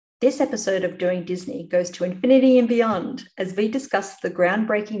This episode of Doing Disney goes to infinity and beyond as we discuss the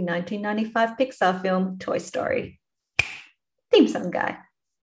groundbreaking 1995 Pixar film Toy Story. Theme song guy.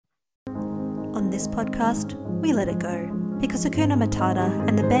 On this podcast, we let it go, because Hakuna Matata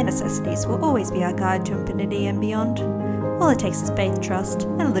and the bare necessities will always be our guide to infinity and beyond. All it takes is faith, trust,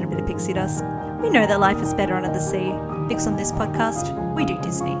 and a little bit of pixie dust. We know that life is better under the sea, because on this podcast, we do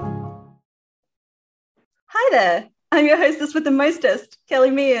Disney. Hi there, I'm your hostess with the mostest, Kelly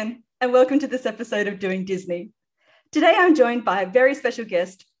Meehan, and welcome to this episode of Doing Disney. Today I'm joined by a very special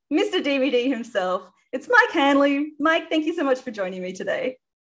guest, Mr. DVD himself. It's Mike Hanley. Mike, thank you so much for joining me today.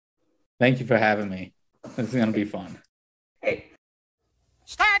 Thank you for having me. This is going to be fun. Hey.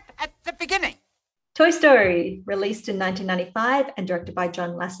 Start at the beginning. Toy Story, released in 1995 and directed by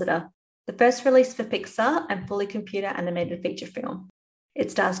John Lasseter, the first release for Pixar and fully computer animated feature film.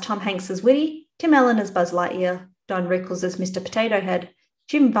 It stars Tom Hanks as Woody, Tim Allen as Buzz Lightyear, Don Rickles as Mr. Potato Head,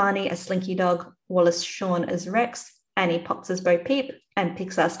 Jim Varney as Slinky Dog, Wallace Shawn as Rex, Annie Potts as Bo Peep, and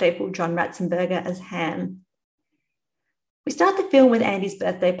Pixar staple John Ratzenberger as Han. We start the film with Andy's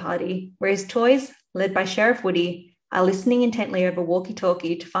birthday party, where his toys, led by Sheriff Woody, are listening intently over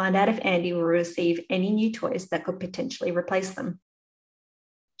walkie-talkie to find out if Andy will receive any new toys that could potentially replace them.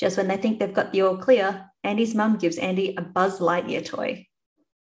 Just when they think they've got the all clear, Andy's mum gives Andy a Buzz Lightyear toy.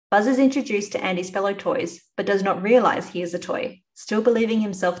 Buzz is introduced to Andy's fellow toys, but does not realise he is a toy, still believing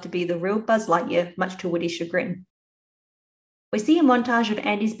himself to be the real Buzz Lightyear, much to Woody's chagrin. We see a montage of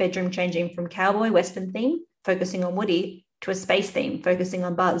Andy's bedroom changing from cowboy western theme, focusing on Woody, to a space theme, focusing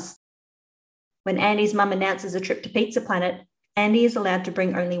on Buzz. When Andy's mum announces a trip to Pizza Planet, Andy is allowed to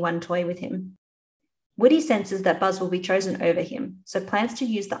bring only one toy with him. Woody senses that Buzz will be chosen over him, so plans to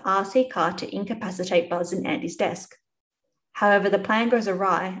use the RC car to incapacitate Buzz in Andy's desk. However, the plan goes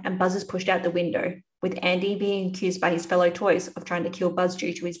awry and Buzz is pushed out the window, with Andy being accused by his fellow toys of trying to kill Buzz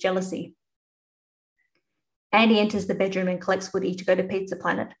due to his jealousy. Andy enters the bedroom and collects Woody to go to Pizza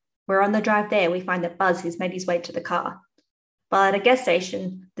Planet, where on the drive there we find that Buzz has made his way to the car. While at a gas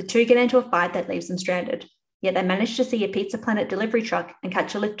station, the two get into a fight that leaves them stranded, yet they manage to see a Pizza Planet delivery truck and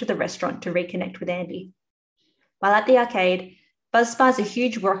catch a lift to the restaurant to reconnect with Andy. While at the arcade, Buzz spies a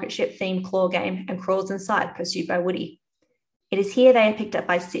huge rocket ship themed claw game and crawls inside, pursued by Woody. It is here they are picked up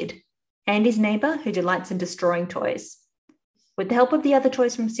by Sid, Andy's neighbour who delights in destroying toys. With the help of the other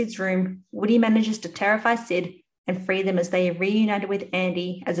toys from Sid's room, Woody manages to terrify Sid and free them as they are reunited with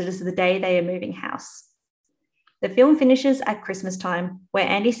Andy, as it is the day they are moving house. The film finishes at Christmas time, where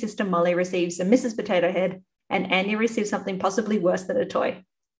Andy's sister Molly receives a Mrs. Potato Head and Andy receives something possibly worse than a toy,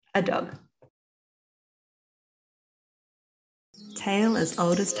 a dog. Tale as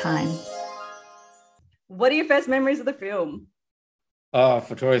old as time. What are your first memories of the film?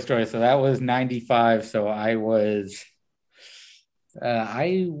 For Toy Story. So that was 95. So I was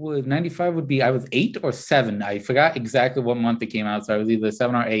 95 would be, I was 8 or 7. I forgot exactly what month it came out. So I was either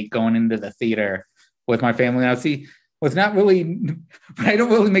 7 or 8 going into the theater with my family. Now, see, what's not really, what I don't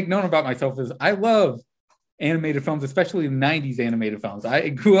really make known about myself is I love animated films, especially the 90s animated films. I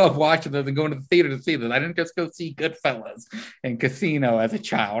grew up watching them and going to the theater to see them. I didn't just go see Goodfellas and Casino as a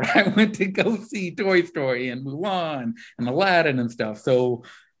child. I went to go see Toy Story and Mulan and Aladdin and stuff. So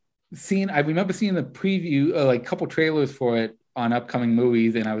I remember seeing the preview, like a couple trailers for it on upcoming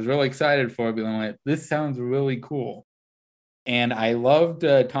movies, and I was really excited for it, but I'm like, this sounds really cool. And I loved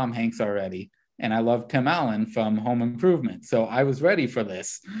Tom Hanks already, and I loved Tim Allen from Home Improvement. So I was ready for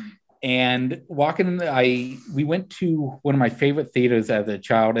this. And we went to one of my favorite theaters as a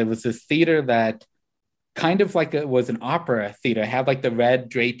child. It was this theater that kind of like it was an opera theater. It had like the red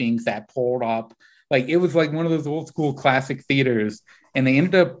drapings that pulled up. Like it was like one of those old school classic theaters. And they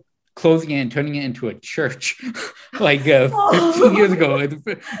ended up closing it and turning it into a church like 15 years ago.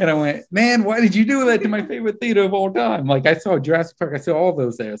 And I went, man, why did you do that to my favorite theater of all time? Like I saw Jurassic Park, I saw all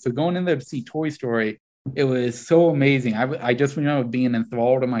those there. So going in there to see Toy Story, it was so amazing. I just remember being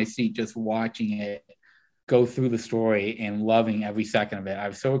enthralled in my seat, just watching it go through the story and loving every second of it. I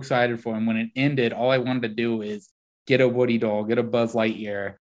was so excited for it. And when it ended, all I wanted to do is get a Woody doll, get a Buzz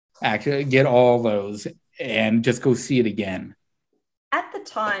Lightyear, actually get all those and just go see it again. At the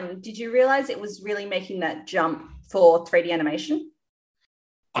time, did you realize it was really making that jump for 3D animation?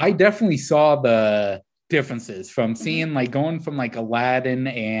 I definitely saw the differences from seeing like going from like Aladdin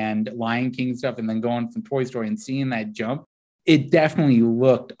and Lion King stuff and then going from Toy Story and seeing that jump. It definitely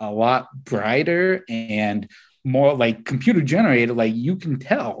looked a lot brighter and more like computer generated, like you can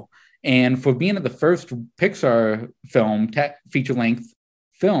tell. And for being at the first Pixar film, feature length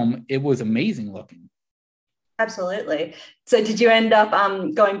film, it was amazing looking. Absolutely. So did you end up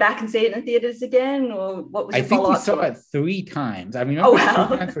going back and see it in the theaters again, or what was your follow-up? I think we saw it 3 times. I mean, Oh, two wow.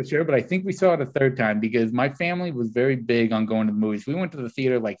 times for sure, but I think we saw it a third time because my family was very big on going to the movies. We went to the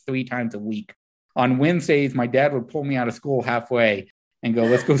theater like 3 times a week. On Wednesdays, my dad would pull me out of school halfway and go,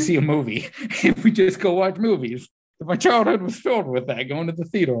 let's go see a movie. And we just go watch movies. My childhood was filled with that, going to the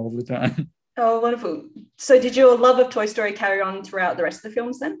theater all the time. Oh, wonderful. So did your love of Toy Story carry on throughout the rest of the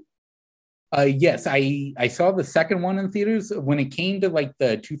films then? Yes, I saw the second one in theaters. When it came to like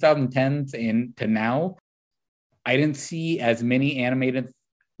the 2010s and to now, I didn't see as many animated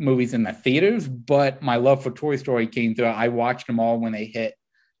movies in the theaters, but my love for Toy Story came through. I watched them all when they hit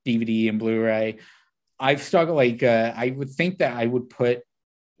DVD and Blu-ray. I've stuck like I would think that I would put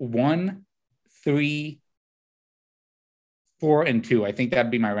 1, 3, 4, and 2. I think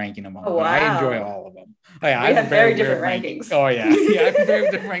that'd be my ranking of them. Oh, wow. I enjoy all of them. We have very different rankings. Oh yeah, I have very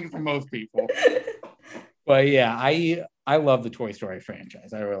different rankings from most people. But yeah, I love the Toy Story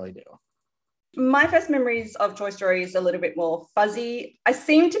franchise. I really do. My first memories of Toy Story is a little bit more fuzzy. I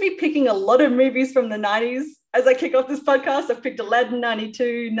seem to be picking a lot of movies from the 90s. As I kick off this podcast, I've picked Aladdin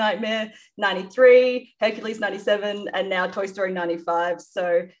 92, Nightmare 93, Hercules 97, and now Toy Story 95.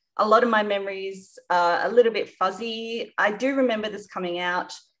 So a lot of my memories are a little bit fuzzy. I do remember this coming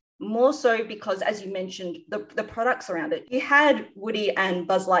out more so because, as you mentioned, the products around it. You had Woody and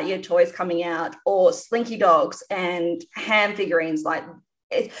Buzz Lightyear toys coming out, or Slinky Dogs and ham figurines. Like,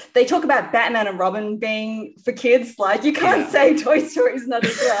 they talk about Batman and Robin being for kids. Like, you can't say Toy Story is not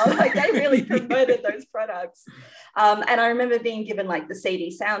as well. Like, they really promoted those products. And I remember being given like the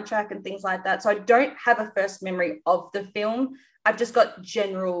CD soundtrack and things like that. So I don't have a first memory of the film. I've just got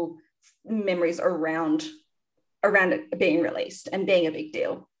general memories around it being released and being a big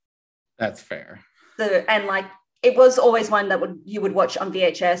deal. That's fair. And like, it was always one that you would watch on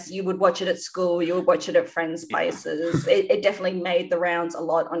VHS. You would watch it at school. You would watch it at friends' places. It definitely made the rounds a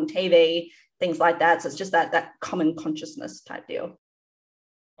lot on TV, things like that. So it's just that common consciousness type deal.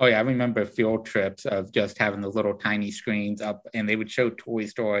 Oh yeah, I remember field trips of just having those little tiny screens up, and they would show Toy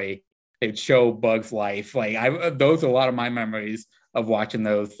Story. They would show Bug's Life. Like, those are a lot of my memories of watching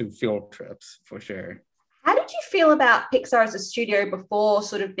those through field trips for sure. How did you feel about Pixar as a studio before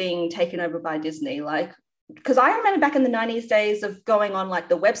sort of being taken over by Disney? Like, because I remember back in the 90s days of going on like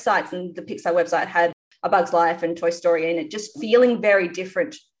the websites, and the Pixar website had A Bug's Life and Toy Story, and it just feeling very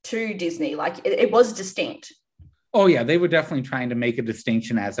different to Disney. Like, it was distinct. Oh yeah, they were definitely trying to make a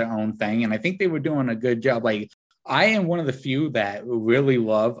distinction as their own thing. And I think they were doing a good job. Like, I am one of the few that really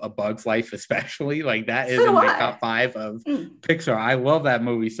love A Bug's Life, especially. Like, that is in my top 5 of Pixar. I love that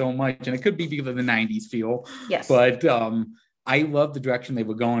movie so much. And it could be because of the 90s feel. Yes. But I love the direction they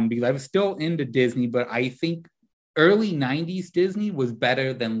were going, because I was still into Disney, but I think early 90s Disney was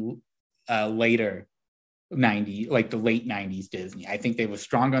better than later 90s, like the late 90s Disney. I think they were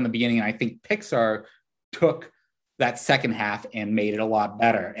stronger in the beginning. And I think Pixar took that second half and made it a lot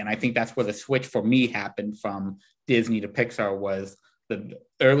better. And I think that's where the switch for me happened from Disney to Pixar, was the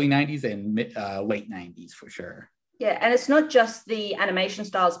early 90s and late 90s for sure. Yeah, and it's not just the animation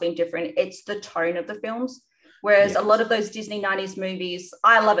styles being different, it's the tone of the films. Whereas a lot of those Disney 90s movies,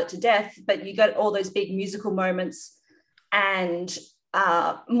 I love it to death, but you got all those big musical moments and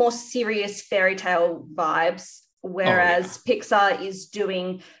more serious fairy tale vibes. Whereas Pixar is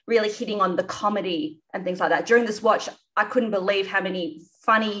really hitting on the comedy and things like that. During this watch, I couldn't believe how many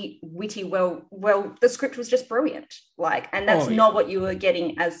funny, witty, the script was just brilliant. Like, and that's not what you were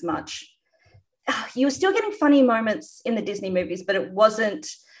getting as much. You were still getting funny moments in the Disney movies, but it wasn't,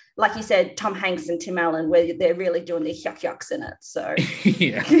 like you said, Tom Hanks and Tim Allen, where they're really doing the yucks in it. So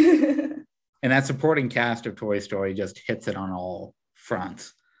yeah. And that supporting cast of Toy Story just hits it on all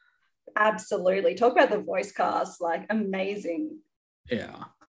fronts. Absolutely. Talk about the voice cast, like, amazing. Yeah.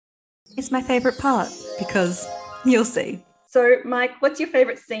 It's my favorite part, because you'll see. So, Mike, what's your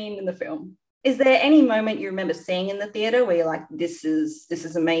favorite scene in the film? Is there any moment you remember seeing in the theater where you're like, this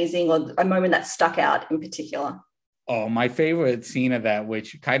is amazing, or a moment that stuck out in particular? Oh, my favorite scene of that,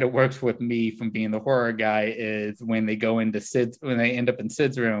 which kind of works with me from being the horror guy, is when they end up in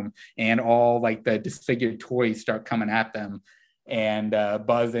Sid's room and all like the disfigured toys start coming at them. And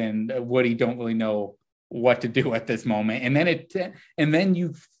Buzz and Woody don't really know what to do at this moment. And then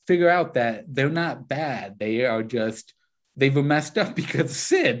you figure out that they're not bad. They were messed up because of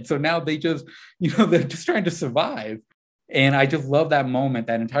Sid. So now they're just trying to survive. And I just love that moment.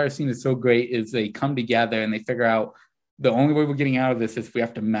 That entire scene is so great, is they come together and they figure out the only way we're getting out of this is we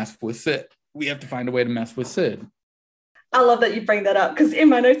have to mess with Sid. We have to find a way to mess with Sid. I love that you bring that up, because in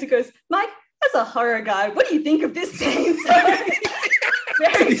my notes it goes, Mike, as a horror guy, what do you think of this scene? So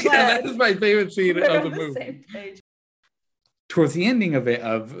Very glad. Yeah, that is my favorite scene We're of on the movie. same page. Towards the ending of it,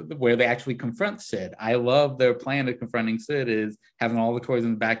 of where they actually confront Sid, I love their plan of confronting Sid is having all the toys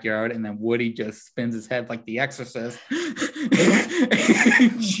in the backyard, and then Woody just spins his head like the Exorcist,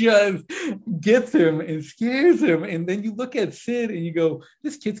 just gets him and scares him. And then you look at Sid and you go,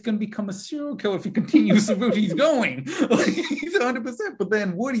 "This kid's gonna become a serial killer if he continues the route he's going." Like, he's 100%. But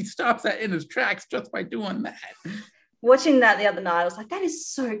then Woody stops that in his tracks just by doing that. Watching that the other night, I was like, that is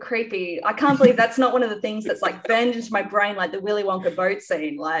so creepy. I can't believe that's not one of the things that's like burned into my brain, like the Willy Wonka boat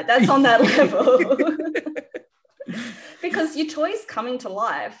scene. Like, that's on that level. Because your toy's coming to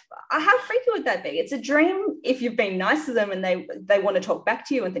life. How freaky would that be? It's a dream if you've been nice to them and they want to talk back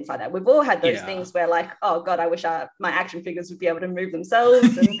to you and things like that. We've all had those things where, like, oh God, I wish my action figures would be able to move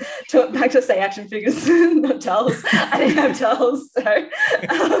themselves and talk back to, say, action figures, not dolls. I didn't have dolls, so...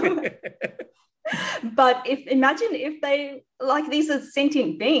 But imagine if they, like, these are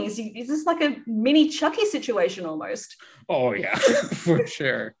sentient beings. Is this like a mini Chucky situation almost? Oh yeah, for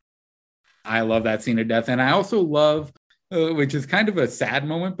sure. I love that scene of death, and I also love, which is kind of a sad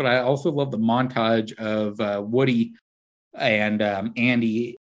moment, but I also love the montage of Woody and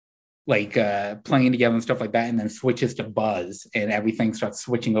Andy like playing together and stuff like that, and then switches to Buzz, and everything starts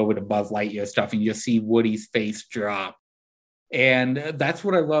switching over to Buzz Lightyear stuff, and you just see Woody's face drop. And that's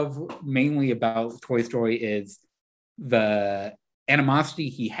what I love mainly about Toy Story is the animosity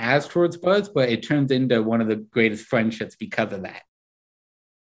he has towards Buzz, but it turns into one of the greatest friendships because of that.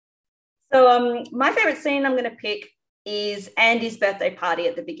 So my favorite scene I'm going to pick is Andy's birthday party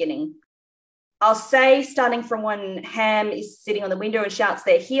at the beginning. I'll say starting from when Ham is sitting on the window and shouts,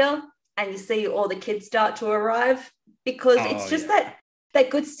 "They're here," and you see all the kids start to arrive, because it's just that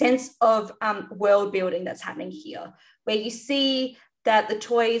good sense of world building that's happening here, where you see that the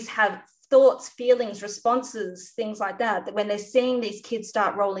toys have thoughts, feelings, responses, things like that, that when they're seeing these kids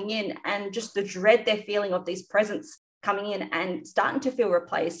start rolling in, and just the dread they're feeling of these presents coming in and starting to feel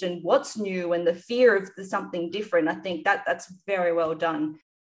replaced, and what's new, and the fear of the something different. I think that's very well done.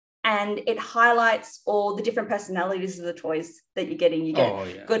 And it highlights all the different personalities of the toys that you're getting. You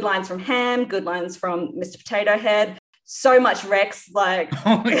get good lines from Ham, good lines from Mr. Potato Head, so much Rex, like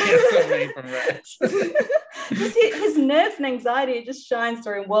so many from Rex. Just his nerves and anxiety, it just shines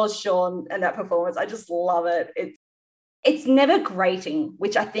through. And Wallace Shawn and that performance, I just love it. It's never grating,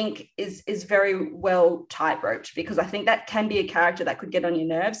 which I think is very well tight-roped, because I think that can be a character that could get on your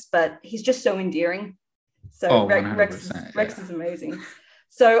nerves, but he's just so endearing. So Rex is amazing.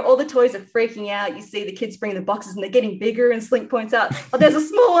 So all the toys are freaking out. You see the kids bring the boxes and they're getting bigger, and Slink points out, "Oh, there's a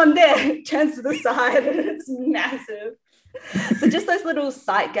small one there." Turns to the side and it's massive. So just those little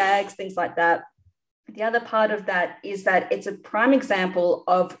sight gags, things like that. The other part of that is that it's a prime example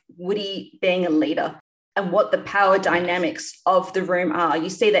of Woody being a leader and what the power dynamics of the room are. You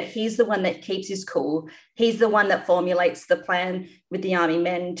see that he's the one that keeps his cool. He's the one that formulates the plan with the army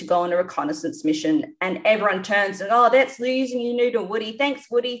men to go on a reconnaissance mission. And everyone turns and, "Oh, that's losing you noodle, Woody.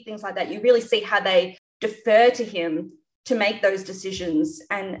 Thanks, Woody," things like that. You really see how they defer to him to make those decisions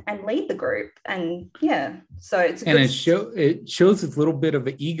and lead the group. And so it's it shows his little bit of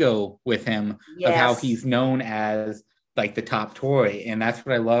an ego with him, of how he's known as like the top toy. And that's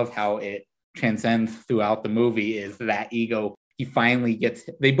what I love, how it transcends throughout the movie, is that ego. He finally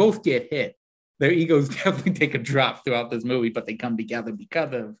they both get hit. Their egos definitely take a drop throughout this movie, but they come together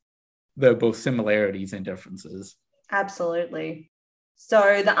because of their both similarities and differences. Absolutely.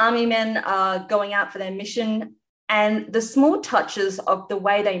 So the army men are going out for their mission, and the small touches of the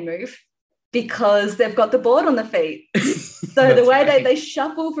way they move, because they've got the board on the feet. So the way they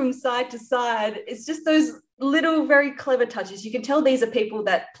shuffle from side to side, it's just those little very clever touches. You can tell these are people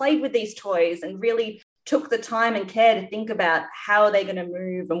that played with these toys and really took the time and care to think about how are they going to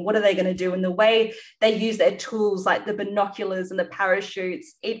move and what are they going to do, and the way they use their tools, like the binoculars and the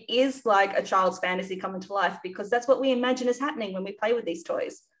parachutes. It is like a child's fantasy coming to life, because that's what we imagine is happening when we play with these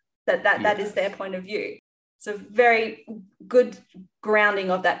toys. That is their point of view. So very good grounding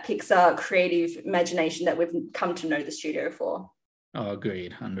of that Pixar creative imagination that we've come to know the studio for. Oh,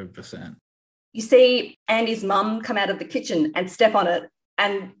 agreed, 100%. You see Andy's mum come out of the kitchen and step on it,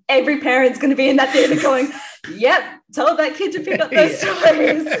 and every parent's going to be in that theater going, "Yep, tell that kid to pick up those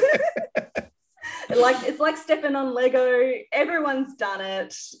toys." It's like stepping on Lego. Everyone's done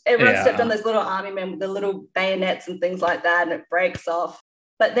it. Everyone's stepped on those little army men with the little bayonets and things like that, and it breaks off.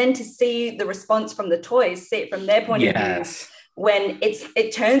 But then to see the response from the toys, see it from their point of view, when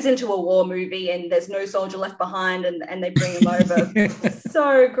it turns into a war movie and there's no soldier left behind, and they bring them over.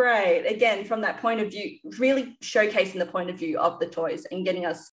 So great. Again, from that point of view, really showcasing the point of view of the toys and getting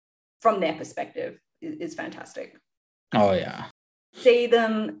us from their perspective is fantastic. Oh, yeah. see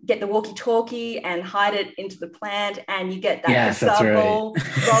them get the walkie-talkie and hide it into the plant, and you get that Pixar ball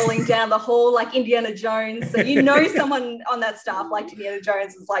rolling down the hall like Indiana Jones. So someone on that staff like Indiana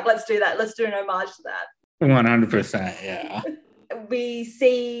Jones is like, let's do that. Let's do an homage to that. 100%, yeah. We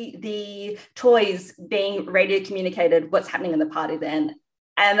see the toys being radio communicated, what's happening in the party then.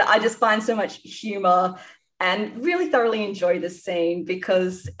 And I just find so much humor and really thoroughly enjoy this scene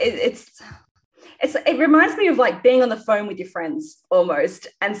because it reminds me of like being on the phone with your friends almost,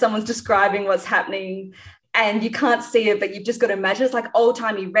 and someone's describing what's happening and you can't see it, but you've just got to imagine it's like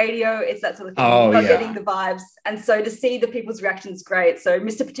old-timey radio. It's that sort of thing. You're not getting the vibes. And so to see the people's reactions, great. So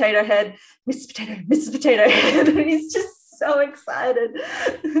Mr. Potato Head, Mr. Potato Head, and he's just so excited.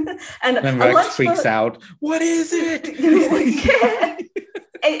 And then Rex freaks out. What is it?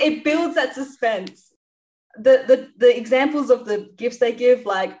 It builds that suspense. The examples of the gifts they give,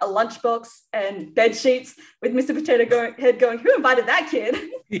 like a lunchbox and bed sheets, with Mr. Potato Head going, who invited that kid?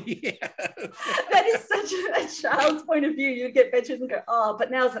 Yeah. That is such a child's point of view. You get bed sheets and go, oh,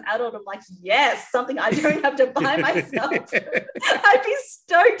 but now as an adult, I'm like, yes, something I don't have to buy myself. I'd be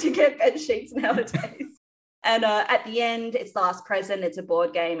stoked to get bed sheets nowadays. And at the end, it's the last present, it's a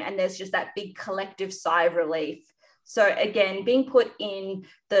board game, and there's just that big collective sigh of relief. So again, being put in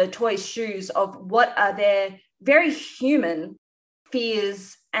the toys' shoes of what are their very human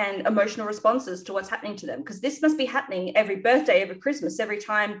fears and emotional responses to what's happening to them, because this must be happening every birthday, every Christmas, every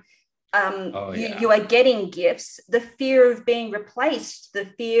time you are getting gifts. The fear of being replaced, the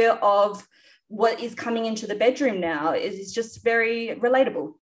fear of what is coming into the bedroom now is just very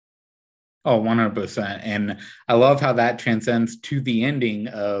relatable. Oh, 100%. And I love how that transcends to the ending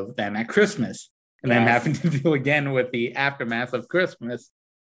of them at Christmas. And then having to deal again with the aftermath of Christmas.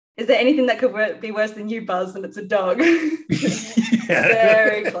 Is there anything that could be worse than you, Buzz, and it's a dog?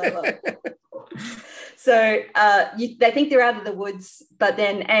 Very clever. So they think they're out of the woods, but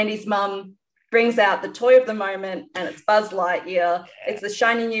then Andy's mum brings out the toy of the moment, and it's Buzz Lightyear. It's the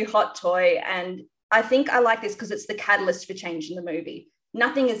shiny new hot toy. And I think I like this because it's the catalyst for change in the movie.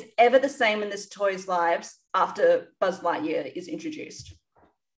 Nothing is ever the same in this toy's lives after Buzz Lightyear is introduced.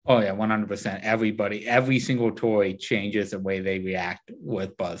 Oh, yeah, 100%. Every single toy changes the way they react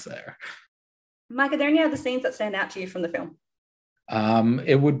with Buzz there. Mike, are there any other scenes that stand out to you from the film?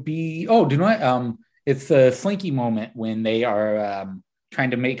 It would be, do you know what? It's the Slinky moment when they are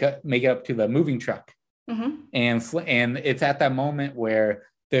trying to make it up to the moving truck. Mm-hmm. And it's at that moment where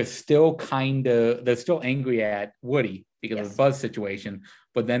they're still angry at Woody because of the Buzz situation,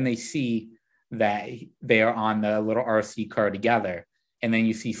 but then they see that they are on the little RC car together. And then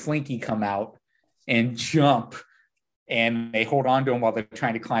you see Slinky come out and jump, and they hold on to him while they're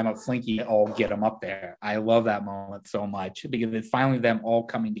trying to climb up Slinky and all get him up there. I love that moment so much because it's finally them all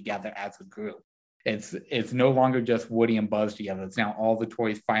coming together as a group. It's no longer just Woody and Buzz together. It's now all the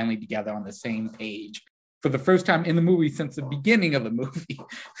toys finally together on the same page for the first time in the movie since the beginning of the movie.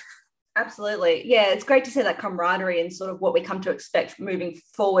 Absolutely. Yeah, it's great to see that camaraderie and sort of what we come to expect moving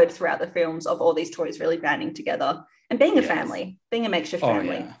forward throughout the films of all these toys really banding together and being a family, being a makeshift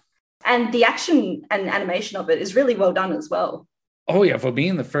family. Yeah. And the action and animation of it is really well done as well. Oh, yeah. For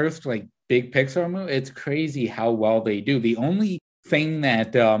being the first big Pixar movie, it's crazy how well they do. The only thing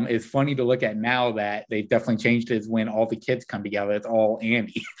that is funny to look at now that they've definitely changed is when all the kids come together. It's all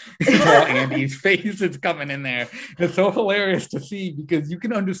Andy. It's all Andy's face is coming in there. It's so hilarious to see because you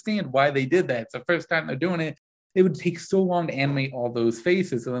can understand why they did that. It's the first time they're doing it. It would take so long to animate all those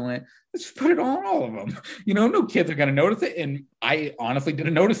faces. So they went, let's just put it on all of them. No kids are going to notice it. And I honestly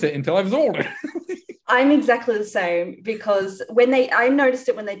didn't notice it until I was older. I'm exactly the same because I noticed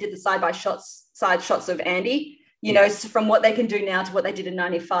it when they did the side shots of Andy, from what they can do now to what they did in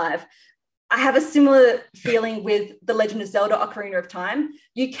 95. I have a similar feeling with The Legend of Zelda: Ocarina of Time.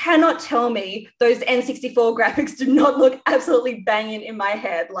 You cannot tell me those N64 graphics do not look absolutely banging in my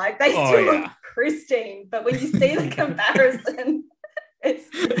head. Like they still look pristine, but when you see the comparison,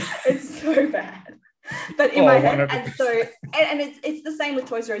 it's so bad. But in my head, 100%. and it's the same with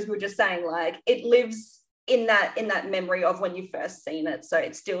Toy Story as we were just saying. Like it lives in that memory of when you first seen it, so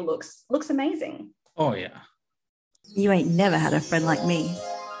it still looks amazing. Oh yeah. You ain't never had a friend like me.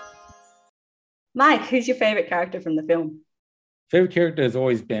 Mike, who's your favorite character from the film? Favorite character has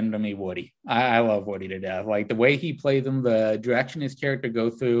always been to me Woody. I love Woody to death. Like the way he plays him, the direction his character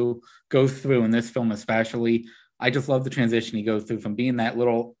goes through in this film especially. I just love the transition he goes through from being that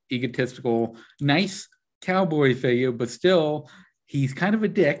little egotistical, nice cowboy figure, but still he's kind of a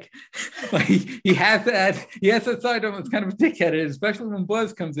dick. Like he has that side of him that's kind of a dickheaded, especially when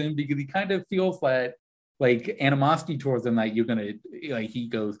Buzz comes in because he kind of feels that like animosity towards him that you're gonna he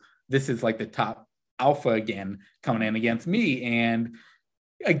goes, this is like the top alpha again coming in against me. And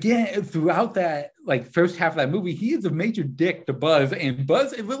again, throughout that like first half of that movie, he is a major dick to Buzz, and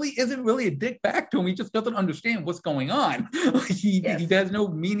Buzz it really isn't really a dick back to him. He just doesn't understand what's going on. He has no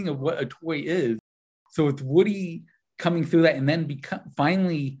meaning of what a toy is. So it's Woody coming through that and then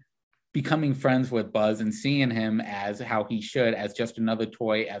finally becoming friends with Buzz and seeing him as how he should, as just another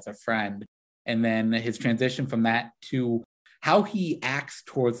toy, as a friend. And then his transition from that to how he acts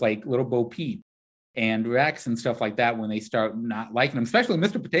towards like little Bo Peep and Rex and stuff like that when they start not liking him, especially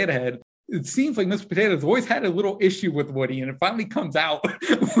Mr. Potato Head. It seems like Mr. Potato Head's always had a little issue with Woody, and it finally comes out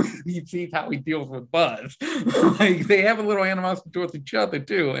when he sees how he deals with Buzz. Like they have a little animosity towards each other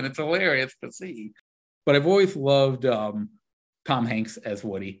too, and it's hilarious to see. But I've always loved Tom Hanks as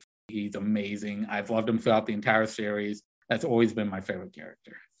Woody. He's amazing. I've loved him throughout the entire series. That's always been my favorite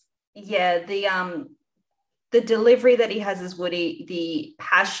character. Yeah, the delivery that he has as Woody, the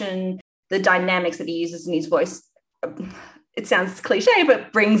passion, the dynamics that he uses in his voice, it sounds cliche,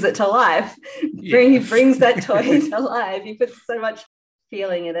 but brings it to life. Yeah. He brings that toy to life. He puts so much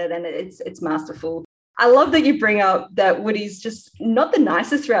feeling in it, and it's masterful. I love that you bring up that Woody's just not the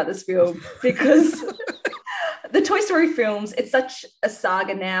nicest throughout this film, because the Toy Story films, it's such a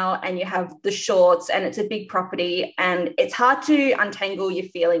saga now, and you have the shorts, and it's a big property, and it's hard to untangle your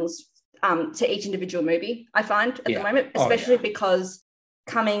feelings to each individual movie, I find, at the moment, especially because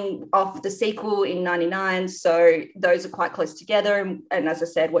coming off the sequel in 99, so those are quite close together. And as I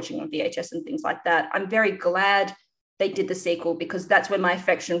said, watching on VHS and things like that, I'm very glad they did the sequel, because that's where my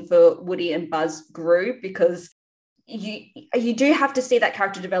affection for Woody and Buzz grew, because you do have to see that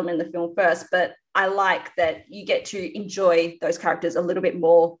character development in the film first, but I like that you get to enjoy those characters a little bit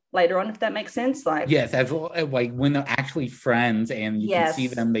more later on, if that makes sense. Like, yes, as well, like when they're actually friends and you can see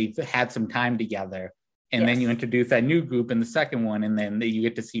them, they've had some time together. And then you introduce that new group in the second one, and then you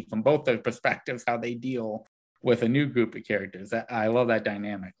get to see from both their perspectives how they deal with a new group of characters. I love that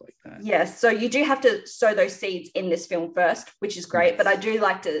dynamic like that. Yes, so you do have to sow those seeds in this film first, which is great, but I do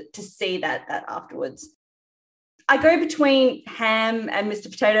like to see that afterwards. I go between Ham and Mr.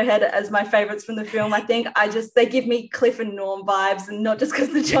 Potato Head as my favorites from the film. I think they give me Cliff and Norm vibes, and not just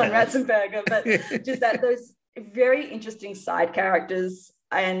because of John Ratzenberger, but just that those very interesting side characters.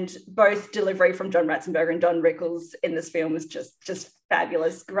 And both delivery from John Ratzenberger and Don Rickles in this film is just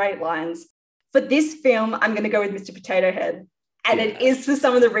fabulous. Great lines. For this film, I'm going to go with Mr. Potato Head. And it is for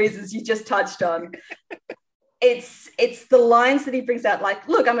some of the reasons you just touched on. It's the lines that he brings out, like,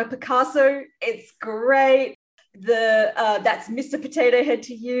 look, I'm a Picasso. It's great. That's Mr. Potato Head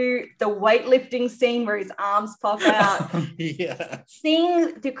to you. The weightlifting scene where his arms pop out.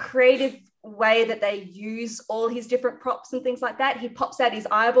 Seeing the creative way that they use all his different props and things like that. He pops out his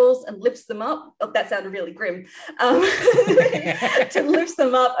eyeballs and lifts them up. Oh, that sounded really grim. To lifts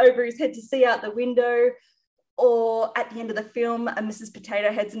them up over his head to see out the window. Or at the end of the film, Mrs.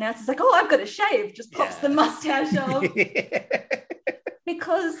 Potato Head's announced, it's like, oh, I've got a shave. Just pops the mustache off.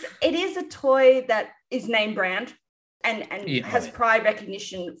 Because it is a toy that is name brand and has pride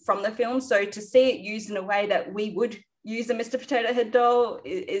recognition from the film. So to see it used in a way that we would use a Mr. Potato Head doll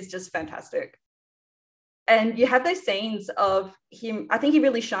is just fantastic. And you have those scenes of him. I think he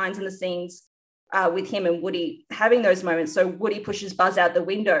really shines in the scenes with him and Woody having those moments. So Woody pushes Buzz out the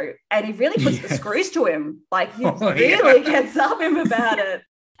window, and he really puts the screws to him. Like, he really gets up him about it.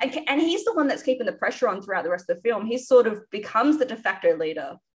 And he's the one that's keeping the pressure on throughout the rest of the film. He sort of becomes the de facto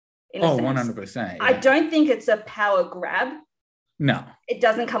leader. In a sense. 100%. Yeah. I don't think it's a power grab. No. It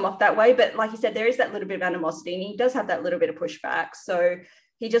doesn't come off that way. But like you said, there is that little bit of animosity, and he does have that little bit of pushback. So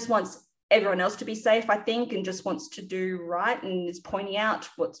he just wants everyone else to be safe, I think, and just wants to do right, and is pointing out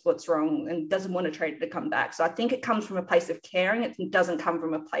what's wrong, and doesn't want a traitor to come back. So I think it comes from a place of caring. It doesn't come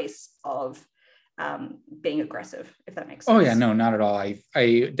from a place of being aggressive, if that makes sense. Oh yeah, no, not at all. I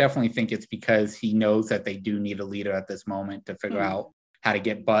definitely think it's because he knows that they do need a leader at this moment to figure out how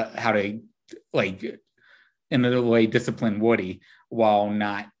to like in a way discipline Woody while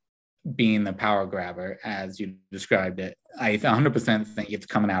not being the power grabber as you described it. I 100% think it's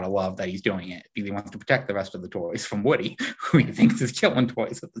coming out of love that he's doing it, because he wants to protect the rest of the toys from Woody, who he thinks is killing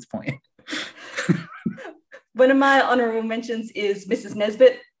toys at this point. One of my honorable mentions is Mrs.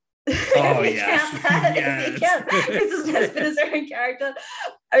 Nesbit. Oh, yes. Mrs. Nesbit is her own character,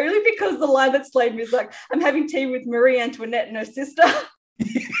 only because the line that slayed me is like, I'm having tea with Marie Antoinette and her sister.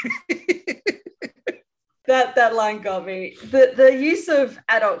 That line got me. The use of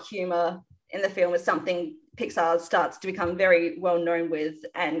adult humor in the film is something Pixar starts to become very well known with,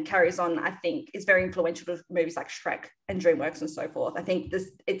 and carries on, I think, is very influential to movies like Shrek and DreamWorks and so forth. I think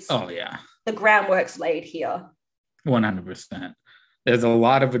the groundwork's laid here. 100%. there's a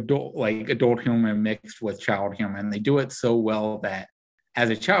lot of adult humor mixed with child humor, and they do it so well that as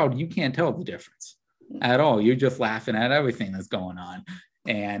a child you can't tell the difference at all. You're just laughing at everything that's going on,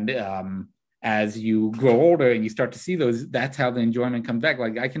 and as you grow older and you start to see those, that's how the enjoyment comes back.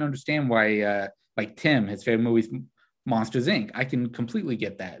 Like I can understand why like Tim, his favorite movie is Monsters Inc. I can completely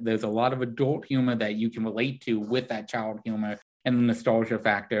get that. There's a lot of adult humor that you can relate to with that child humor and the nostalgia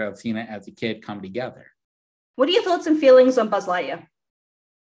factor of seeing it as a kid come together. What are your thoughts and feelings on Buzz Lightyear?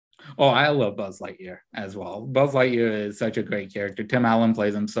 Oh, I love Buzz Lightyear as well. Buzz Lightyear is such a great character. Tim Allen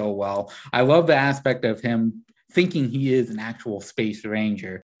plays him so well. I love the aspect of him thinking he is an actual space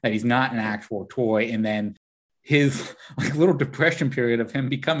ranger, that he's not an actual toy, and then his like little depression period of him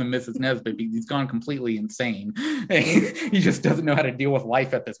becoming Mrs. Nesbitt, he's gone completely insane. He just doesn't know how to deal with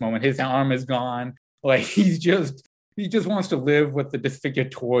life at this moment. His arm is gone. Like he just wants to live with the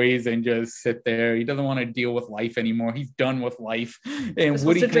disfigured toys and just sit there. He doesn't want to deal with life anymore. He's done with life. And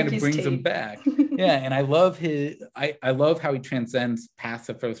Woody kind of brings him back. Yeah, and I love I love how he transcends past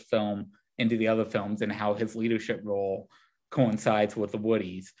the first film into the other films and how his leadership role coincides with the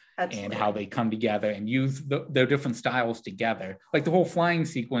Woodies. Absolutely. And how they come together and use their different styles together. Like the whole flying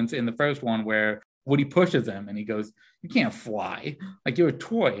sequence in the first one where Woody pushes him and he goes, "You can't fly, like you're a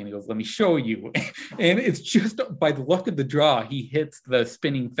toy." And he goes, "Let me show you." And it's just by the luck of the draw, he hits the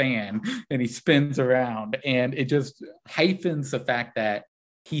spinning fan and he spins around, and it just heightens the fact that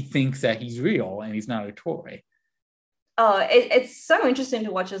he thinks that he's real and he's not a toy. Oh, it's so interesting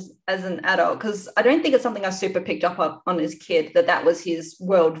to watch as an adult, because I don't think it's something I super picked up on as a kid, that was his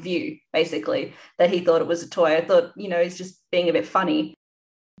worldview, basically, that he thought it was a toy. I thought, he's just being a bit funny.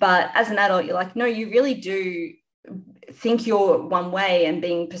 But as an adult, you're like, no, you really do think you're one way and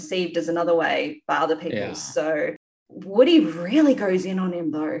being perceived as another way by other people. Yeah. So Woody really goes in on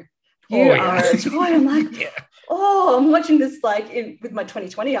him, though. You are a toy. I'm like, yeah. Oh, I'm watching this with my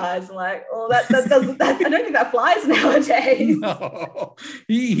 2020 eyes. I'm like, oh, that doesn't. I don't think that flies nowadays. No,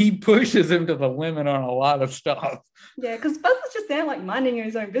 he pushes him to the limit on a lot of stuff. Yeah, because Buzz is just there, minding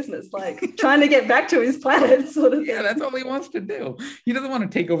his own business, trying to get back to his planet, sort of thing. Yeah, that's all he wants to do. He doesn't want to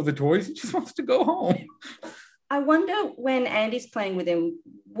take over the toys. He just wants to go home. I wonder when Andy's playing with him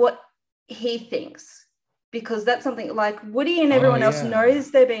what he thinks. Because that's something Woody and everyone else knows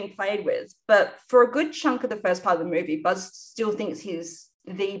they're being played with. But for a good chunk of the first part of the movie, Buzz still thinks he's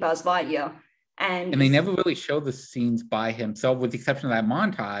the Buzz Lightyear. And they never really show the scenes by himself, with the exception of that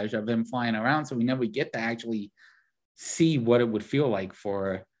montage of him flying around. So we never get to actually see what it would feel like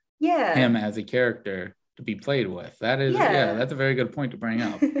for him as a character to be played with. That's a very good point to bring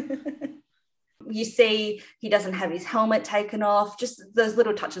up. You see he doesn't have his helmet taken off, just those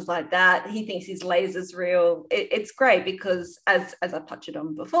little touches like that. He thinks his laser's real. It's great because, as I've touched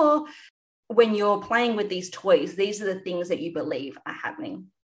on before, when you're playing with these toys, these are the things that you believe are happening.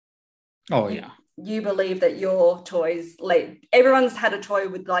 Oh, yeah. You believe that your toys, everyone's had a toy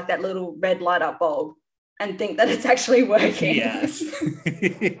with that little red light up bulb and think that it's actually working. Yes.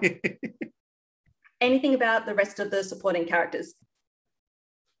 Anything about the rest of the supporting characters?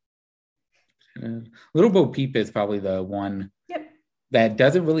 Little Bo Peep is probably the one that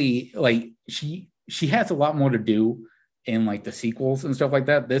doesn't really she has a lot more to do in the sequels and stuff like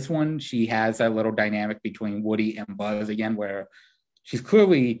that. This one, she has that little dynamic between Woody and Buzz again, where she's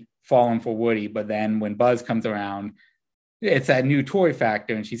clearly fallen for Woody, but then when Buzz comes around, it's that new toy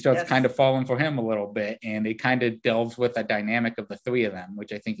factor, and she starts kind of falling for him a little bit, and it kind of delves with that dynamic of the three of them,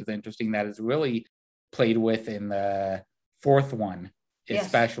 which I think is interesting. That is really played with in the fourth one.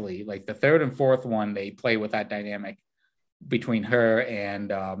 Especially the third and fourth one, they play with that dynamic between her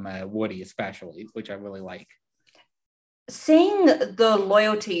and Woody, especially, which I really like. Seeing the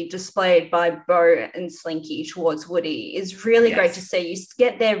loyalty displayed by Bo and Slinky towards Woody is really great to see. You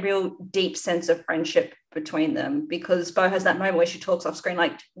get their real deep sense of friendship between them, because Bo has that moment where she talks off screen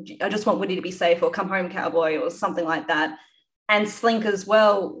I just want Woody to be safe, or come home, cowboy, or something like that. And Slink as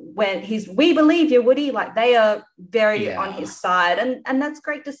well, when we believe you, Woody, they are very on his side. And that's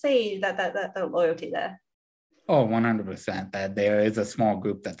great to see that loyalty there. Oh, 100%. That there is a small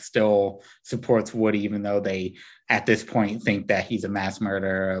group that still supports Woody, even though they, at this point, think that he's a mass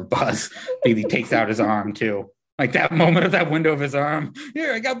murderer. Buzz, he takes out his arm, too. That moment of that window of his arm.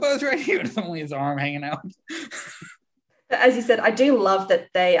 Here, I got Buzz right here. It's only his arm hanging out. As you said, I do love that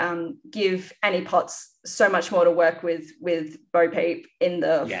they give Annie Potts so much more to work with Bo Peep in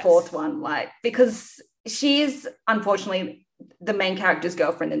the fourth one, because she is unfortunately the main character's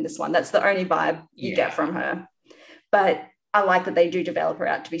girlfriend in this one. That's the only vibe you get from her. But I like that they do develop her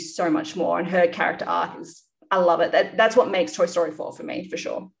out to be so much more, and her character arc I love it. That's what makes Toy Story 4 for me, for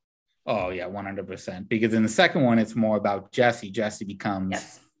sure. Oh yeah, 100%. Because in the second one, it's more about Jessie. Jessie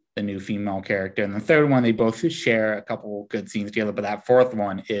becomes the new female character. And the third one, they both share a couple good scenes together. But that fourth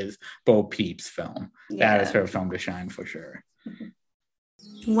one is Bo Peep's film. Yeah. That is her film to shine for sure.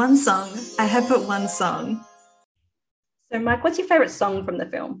 One song. I have put one song. So, Mike, what's your favorite song from the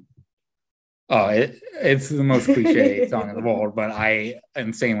film? Oh, it's the most cliche song in the world, but I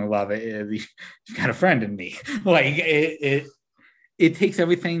insanely love it. You've got a friend in me. Like it takes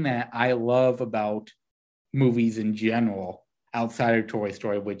everything that I love about movies in general outside of Toy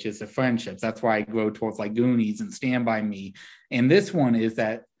Story, which is the friendships. That's why I go towards like Goonies and Stand By Me. And this one is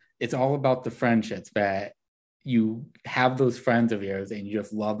that it's all about the friendships, that you have those friends of yours and you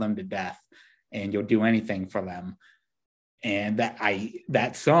just love them to death and you'll do anything for them. And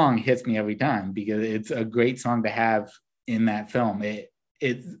that song hits me every time because it's a great song to have in that film.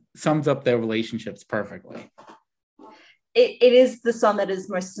 It sums up their relationships perfectly. It is the song that is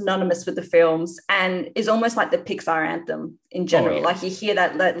most synonymous with the films and is almost like the Pixar anthem in general. Oh, yeah. Like you hear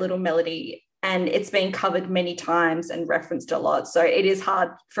that little melody and it's been covered many times and referenced a lot. So it is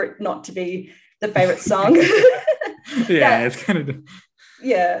hard for it not to be the favorite song. It's kind of...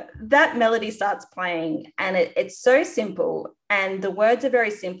 Yeah, that melody starts playing and it's so simple and the words are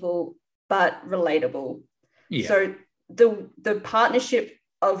very simple but relatable. Yeah. So the partnership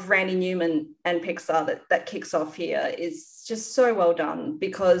of Randy Newman and Pixar that kicks off here is just so well done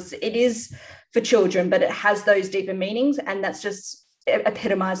because it is for children, but it has those deeper meanings and that's just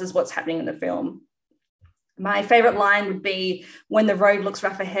epitomizes what's happening in the film. My favorite line would be when the road looks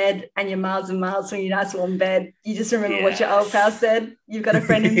rough ahead and you're miles and miles from your nice warm bed. You just remember what your old pal said. You've got a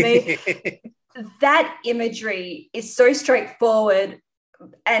friend in me. That imagery is so straightforward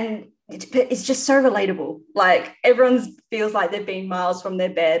and it's just so relatable. Like everyone feels like they've been miles from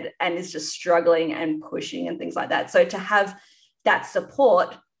their bed and is just struggling and pushing and things like that. So to have that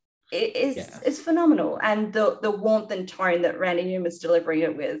support is phenomenal. And the warmth and tone that Randy Newman's delivering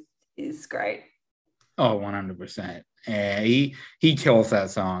it with is great. Oh, 100%. And he kills that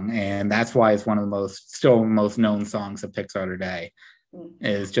song. And that's why it's one of the still most known songs of Pixar today.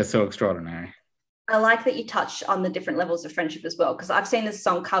 It's just so extraordinary. I like that you touch on the different levels of friendship as well, because I've seen this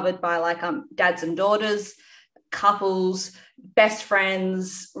song covered by like dads and daughters, couples, best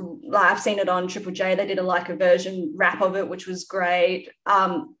friends. Like I've seen it on Triple J. They did a version rap of it, which was great.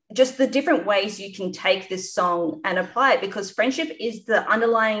 Just the different ways you can take this song and apply it, because friendship is the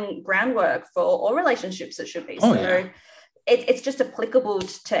underlying groundwork for all relationships. It should be. It's just applicable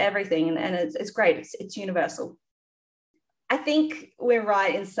to everything, and it's great. It's universal. I think we're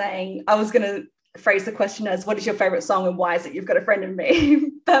right in saying, I was going to phrase the question as, what is your favorite song and why is it You've Got a Friend in Me?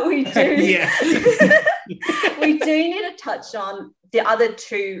 But we do. We do need to touch on the other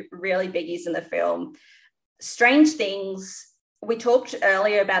two really biggies in the film. Strange Things. We talked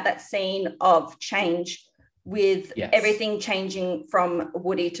earlier about that scene of change with everything changing from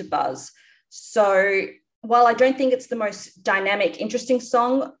Woody to Buzz. So while I don't think it's the most dynamic, interesting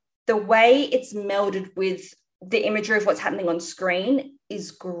song, the way it's melded with the imagery of what's happening on screen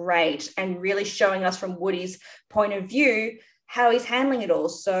is great and really showing us from Woody's point of view how he's handling it all.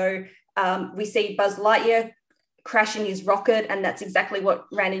 So we see Buzz Lightyear crashing his rocket, and that's exactly what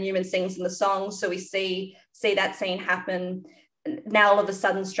Randy Newman sings in the song. So we see that scene happen. Now all of a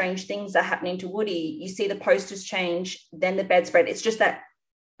sudden strange things are happening to Woody. You see the posters change, then the bedspread. It's just that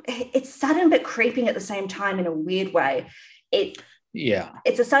it's sudden but creeping at the same time in a weird way. It's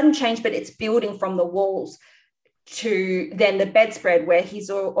a sudden change, but it's building from the walls to then the bedspread where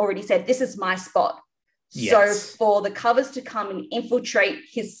he's already said, this is my spot. So for the covers to come and infiltrate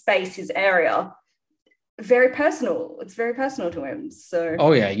his space, his area, very personal. It's very personal to him.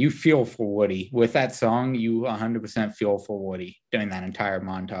 So you feel for Woody with that song. You 100% feel for Woody during that entire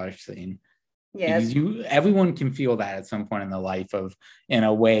montage scene. Everyone can feel that at some point in their life, of in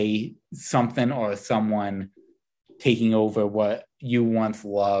a way something or someone taking over what you once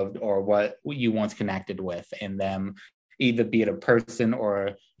loved or what you once connected with, and them, either be it a person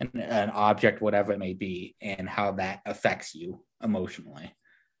or an object, whatever it may be, and how that affects you emotionally.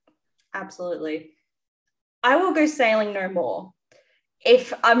 Absolutely. I will go sailing no more.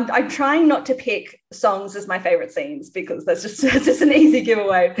 If I'm trying not to pick songs as my favorite scenes, because that's just an easy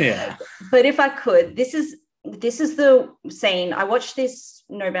giveaway. Yeah. But if I could, this is the scene. I watched this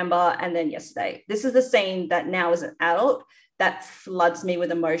November and then yesterday. This is the scene that now as an adult that floods me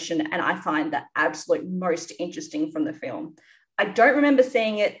with emotion, and I find the absolute most interesting from the film. I don't remember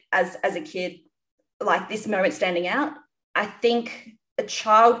seeing it as a kid, like this moment standing out. I think a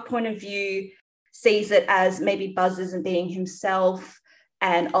child point of view sees it as maybe Buzz isn't being himself,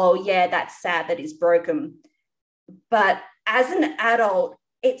 and that's sad that he's broken. But as an adult,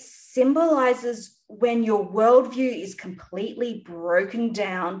 it symbolizes when your worldview is completely broken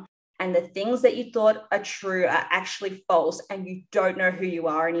down and the things that you thought are true are actually false and you don't know who you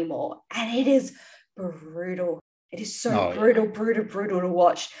are anymore. And it is brutal. It is so brutal to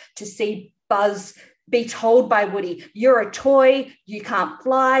watch, to see Buzz be told by Woody, you're a toy, you can't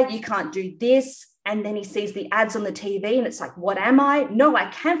fly, you can't do this. And then he sees the ads on the TV and it's like, what am I? No, I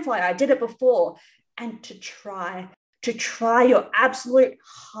can fly. I did it before. And to try your absolute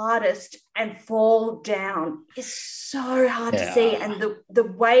hardest and fall down is so hard to see. And the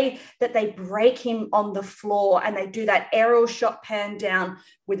way that they break him on the floor and they do that aerial shot pan down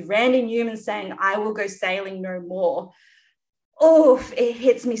with Randy Newman saying, I will go sailing no more. Oh, it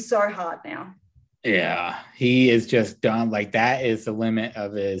hits me so hard now. Yeah, he is just done. Like, that is the limit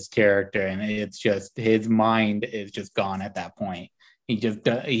of his character. And it's just, his mind is just gone at that point.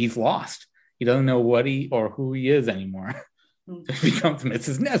 He's lost. He doesn't know what he or who he is anymore. He becomes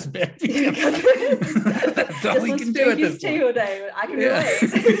Mrs. Nesbitt. That's all he can do at this point. All day. I can relate.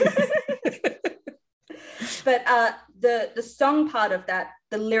 But the song part of that,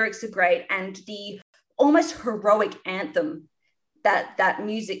 the lyrics are great, and the almost heroic anthem that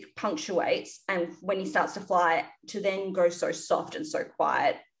music punctuates, and when he starts to fly, to then go so soft and so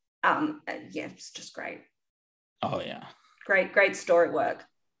quiet. It's just great. Oh yeah, great story work.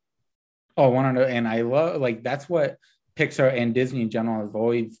 Oh, I want to know, and I love, like, that's what Pixar and Disney in general have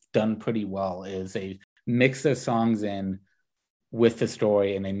always done pretty well, is they mix their songs in with the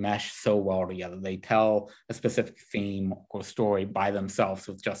story and they mesh so well together. They tell a specific theme or story by themselves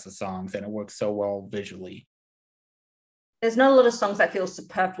with just the songs, and it works so well visually. There's not a lot of songs that feel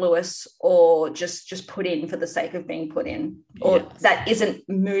superfluous or just put in for the sake of being put in, or that isn't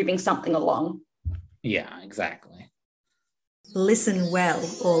moving something along. Yeah, exactly. Listen well,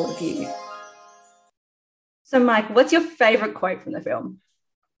 all of you. So, Mike, what's your favorite quote from the film?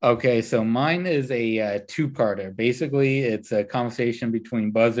 Okay, so mine is a two-parter. Basically, it's a conversation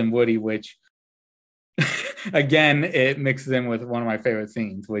between Buzz and Woody, which, again, it mixes in with one of my favorite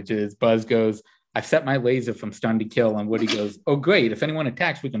scenes, which is Buzz goes, I've set my laser from stun to kill, and Woody goes, oh, great, if anyone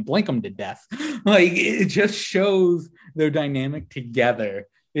attacks, we can blink them to death. Like, it just shows their dynamic together.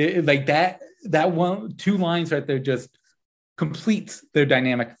 Like, that one, two lines right there just completes their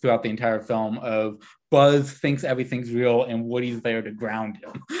dynamic throughout the entire film of Buzz thinks everything's real and Woody's there to ground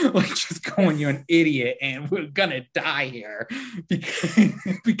him. Like, just going, you're an idiot and we're gonna die here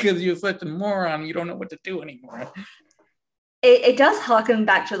because you're such a moron, you don't know what to do anymore. It does harken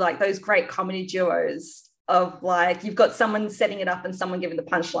back to like those great comedy duos of like, you've got someone setting it up and someone giving the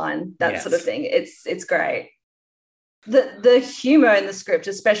punchline, that sort of thing. It's great. The humor in the script,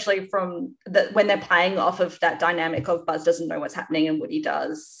 especially from when they're playing off of that dynamic of Buzz doesn't know what's happening and Woody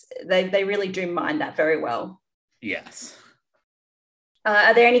does, they really do mind that very well. Yes.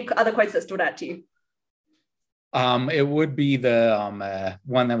 Are there any other quotes that stood out to you? It would be the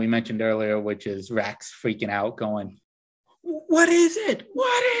one that we mentioned earlier, which is Rex freaking out, going, "What is it?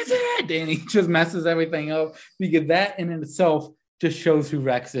 What is it?" And he just messes everything up, because that in itself just shows who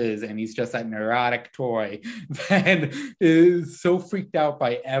Rex is, and he's just that neurotic toy that is so freaked out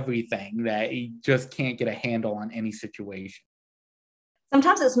by everything that he just can't get a handle on any situation.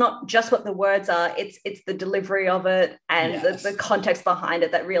 Sometimes it's not just what the words are, it's the delivery of it and the context behind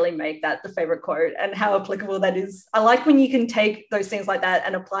it that really make that the favorite quote, and how applicable that is. I like when you can take those things like that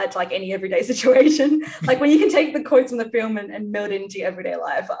and apply it to like any everyday situation. Like when you can take the quotes from the film and meld it into your everyday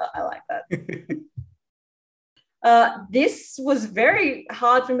life. I like that. This was very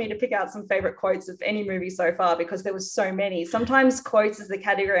hard for me to pick out some favorite quotes of any movie so far, because there was so many. Sometimes quotes is the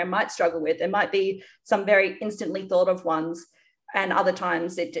category I might struggle with. There might be some very instantly thought of ones, and other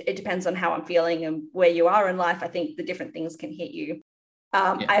times it depends on how I'm feeling and where you are in life. I think the different things can hit you.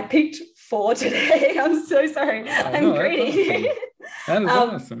 I picked 4 today. I'm so sorry. I'm greedy. That is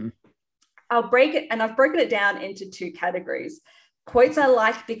awesome. I've broken it down into 2 categories. Quotes I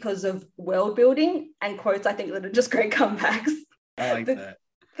like because of world building, and quotes I think that are just great comebacks. I like that.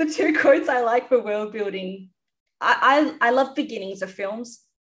 The 2 quotes I like for world building, I love beginnings of films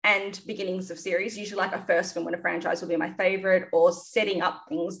and beginnings of series. Usually like a first film in a franchise will be my favorite, or setting up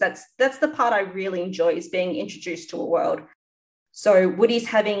things. That's the part I really enjoy, is being introduced to a world. So Woody's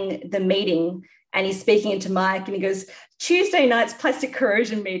having the meeting and he's speaking into Mike and he goes, Tuesday night's plastic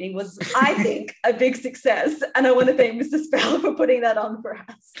corrosion meeting was, I think, a big success. And I want to thank Mr. Spell for putting that on for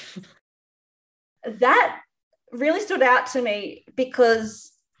us. That really stood out to me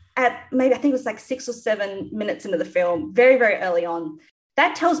because at maybe, I think it was like 6 or 7 minutes into the film, very, very early on,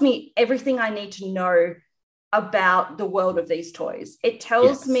 that tells me everything I need to know about the world of these toys. It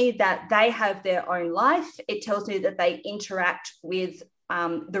tells me that they have their own life. It tells me that they interact with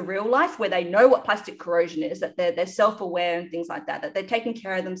the real life, where they know what plastic corrosion is, that they're self-aware and things like that, that they're taking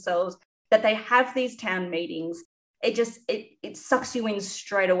care of themselves, that they have these town meetings. It sucks you in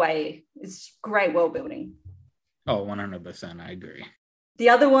straight away. It's great world building. Oh, 100%. I agree. The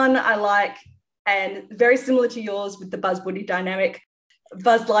other one I like, and very similar to yours with the Buzz Woody dynamic,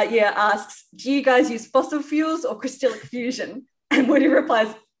 Buzz Lightyear asks, do you guys use fossil fuels or crystallic fusion? And Woody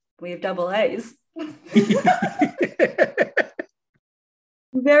replies, we have double A's.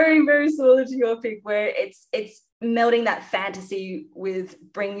 Very, very similar to your pick, where it's melding that fantasy with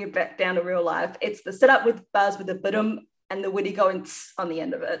bringing it back down to real life. It's the setup with Buzz with the ba-dum and the Woody going on the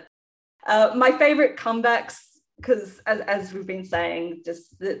end of it. My favorite comebacks, because as we've been saying,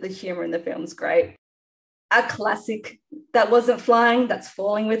 just the humor in the film's great. A classic that wasn't flying, that's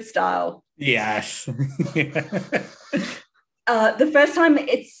falling with style. Yes. The first time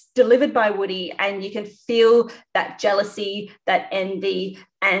it's delivered by Woody, and you can feel that jealousy, that envy,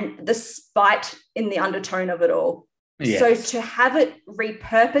 and the spite in the undertone of it all. Yes. So to have it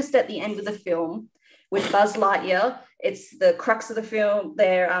repurposed at the end of the film with Buzz Lightyear, it's the crux of the film.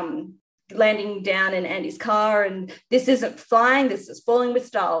 They're landing down in Andy's car, and this isn't flying, this is falling with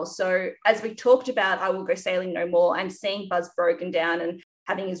style. So as we talked about, I Will Go Sailing No More, and seeing Buzz broken down and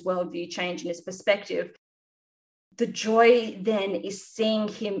having his worldview change and his perspective, the joy then is seeing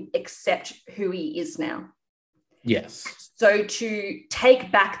him accept who he is now. Yes. So to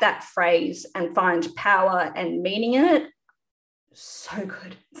take back that phrase and find power and meaning in it, so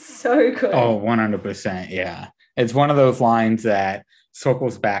good. So good. Oh, 100%. Yeah. It's one of those lines that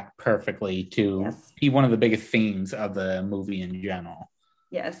circles back perfectly to be one of the biggest themes of the movie in general.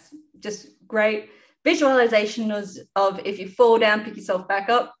 Yes. Just great visualization of if you fall down, pick yourself back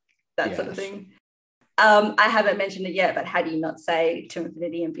up, that sort of thing. I haven't mentioned it yet, but how do you not say To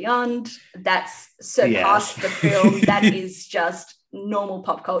Infinity and Beyond? That's surpassed the film. That is just normal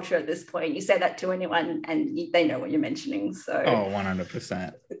pop culture at this point. You say that to anyone and they know what you're mentioning. So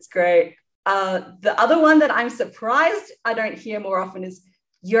 100%. It's great. The other one that I'm surprised I don't hear more often is,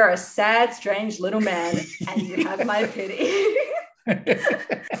 you're a sad, strange little man and you have my pity. That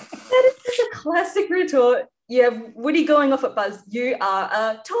is just a classic retort. You have Woody going off at Buzz, you are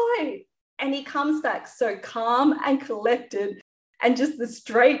a toy. And he comes back so calm and collected, and just the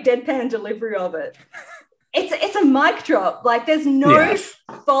straight deadpan delivery of it. It's a mic drop. Like, there's no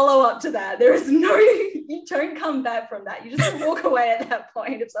follow-up to that. There is no, you don't come back from that. You just walk away at that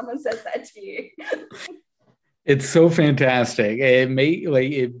point if someone says that to you. It's so fantastic.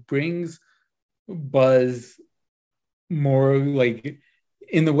 It brings Buzz more, like,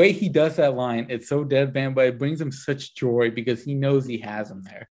 in the way he does that line, it's so deadpan, but it brings him such joy because he knows he has him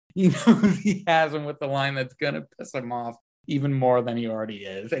there. He knows he has him with the line that's going to piss him off even more than he already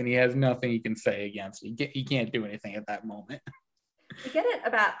is. And he has nothing he can say against it. He can't do anything at that moment. You get it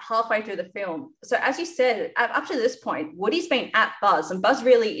about halfway through the film. So as you said, up to this point, Woody's been at Buzz and Buzz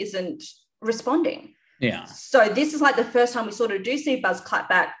really isn't responding. Yeah. So this is like the first time we sort of do see Buzz clap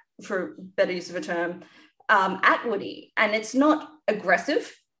back, for better use of a term, at Woody. And it's not aggressive.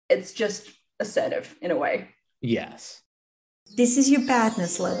 It's just assertive in a way. Yes. This is your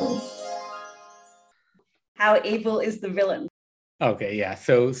badness level. How evil is the villain? Okay, yeah.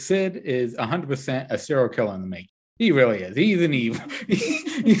 So Sid is 100% a serial killer in the making. He really is. He's an evil.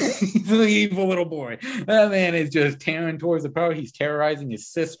 He's an evil little boy. That man is just tearing towards the power. He's terrorizing his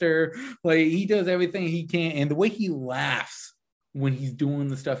sister. Like, he does everything he can. And the way he laughs when he's doing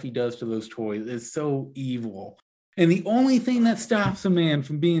the stuff he does to those toys is so evil. And the only thing that stops a man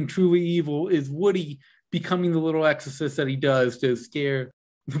from being truly evil is Woody becoming the little exorcist that he does to scare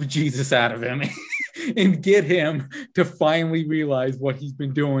the Jesus out of him and get him to finally realize what he's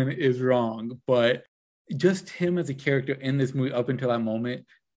been doing is wrong. But just him as a character in this movie up until that moment,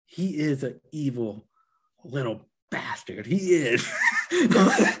 he is an evil little bastard. He is.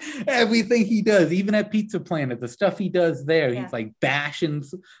 Everything he does, even at Pizza Planet, the stuff he does there, he's like bashing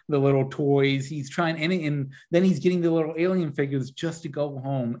the little toys. He's trying, and then he's getting the little alien figures just to go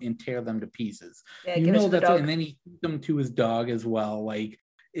home and tear them to pieces. Yeah, you know that's what, and then he gives them to his dog as well. Like,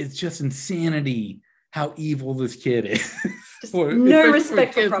 it's just insanity how evil this kid is. No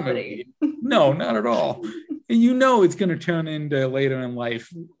respect for property. No, not at all. And you know it's going to turn into later in life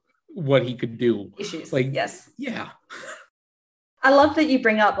what he could do. Issues. Like, yes. Yeah. I love that you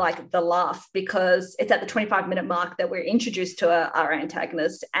bring up like the laugh, because it's at the 25-minute mark that we're introduced to our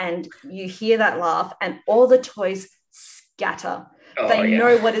antagonist, and you hear that laugh and all the toys scatter. They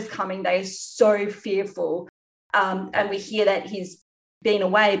know what is coming. They're so fearful. And we hear that he's been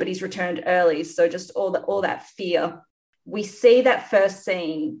away, but he's returned early. So just all that fear. We see that first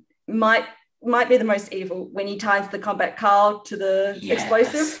scene might might be the most evil when he ties the combat car to the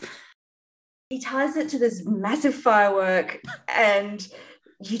explosive. He ties it to this massive firework and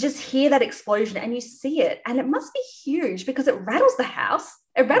you just hear that explosion and you see it. And it must be huge because it rattles the house.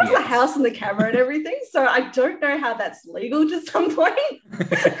 It rattles the house and the camera and everything. So I don't know how that's legal to some point.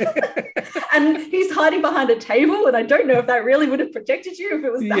 And he's hiding behind a table. And I don't know if that really would have protected you if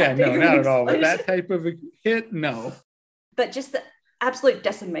it was that big. No, not at all. But that type of a hit, no. But just the absolute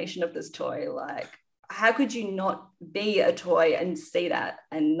decimation of this toy. Like, how could you not be a toy and see that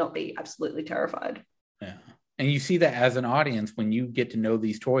and not be absolutely terrified? Yeah. And you see that as an audience when you get to know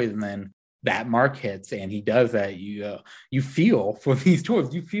these toys and then that mark hits and he does that, you feel for these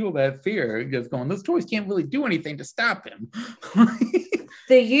toys, you feel that fear just going, those toys can't really do anything to stop him.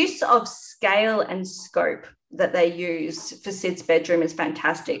 The use of scale and scope that they use for Sid's bedroom is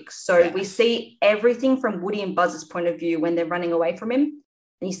fantastic. So we see everything from Woody and Buzz's point of view when they're running away from him.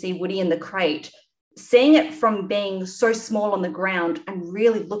 And you see Woody in the crate, seeing it from being so small on the ground and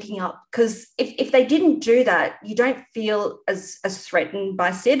really looking up. Because if they didn't do that, you don't feel as threatened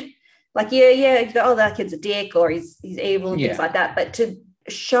by Sid. Like, that kid's a dick or he's evil and things like that. But to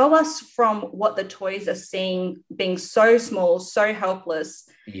show us from what the toys are seeing, being so small, so helpless,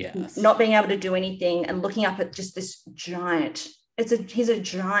 not being able to do anything and looking up at just this giant. He's a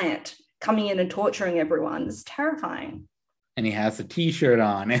giant coming in and torturing everyone. It's terrifying. And he has a t-shirt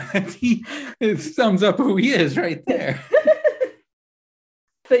on and it sums up who he is right there.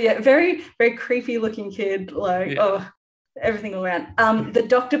 But yeah, very, very creepy looking kid. Everything around. The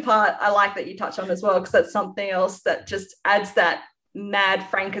doctor part, I like that you touch on as well, because that's something else that just adds that mad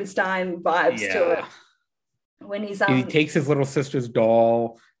Frankenstein vibes to it. When he takes his little sister's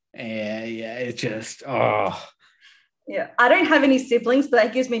doll, and it's just Yeah, I don't have any siblings, but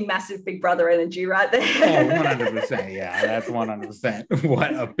that gives me massive Big Brother energy right there. 100%. Yeah, that's 100%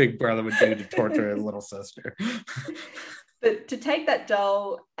 what a big brother would do to torture his little sister. But to take that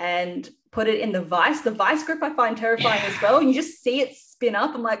doll and put it in the vice grip, I find terrifying as well. And you just see it spin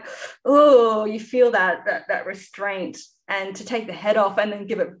up. I'm like, oh, you feel that restraint. And to take the head off and then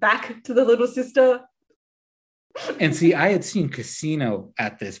give it back to the little sister. And see, I had seen Casino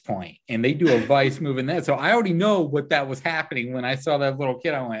at this point, and they do a vice move in that. So I already know what that was happening when I saw that little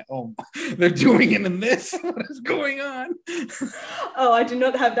kid. I went, oh, they're doing it in this? What is going on? Oh, I do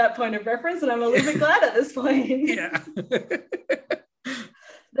not have that point of reference, and I'm a little bit glad at this point. Yeah.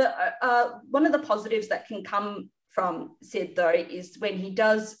 One of the positives that can come from Sid, though, is when he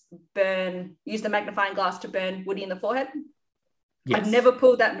does use the magnifying glass to burn Woody in the forehead. Yes. I've never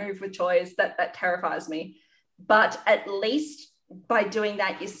pulled that move with toys. That terrifies me. But at least by doing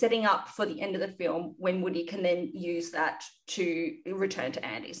that, you're setting up for the end of the film when Woody can then use that to return to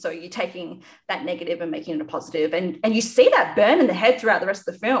Andy. So you're taking that negative and making it a positive. And you see that burn in the head throughout the rest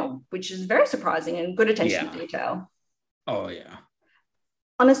of the film, which is very surprising and good attention to detail. Oh, yeah.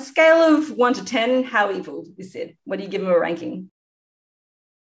 On a scale of 1 to 10, how evil is Sid? What do you give him a ranking?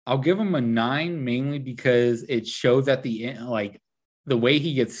 I'll give him a 9, mainly because it shows at the end, like the way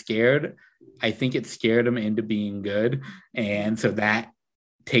he gets scared, I think it scared him into being good. And so that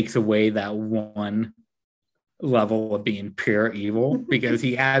takes away that one level of being pure evil, because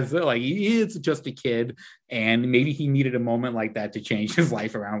he is just a kid and maybe he needed a moment like that to change his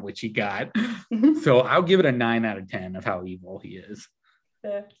life around, which he got. So I'll give it a 9 out of 10 of how evil he is.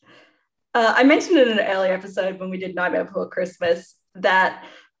 Yeah. I mentioned it in an earlier episode when we did Nightmare Before Christmas that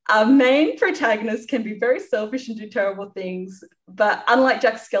our main protagonist can be very selfish and do terrible things, but unlike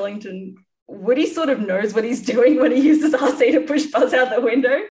Jack Skellington, Woody sort of knows what he's doing when he uses RC to push Buzz out the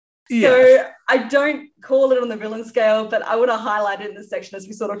window. Yes. So I don't call it on the villain scale, but I want to highlight it in this section as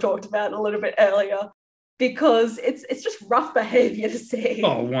we sort of talked about a little bit earlier, because it's just rough behavior to see.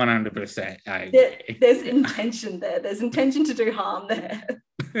 Oh, 100%. There's intention there. There's intention to do harm there.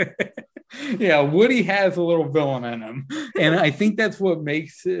 Yeah, Woody has a little villain in him. And I think that's what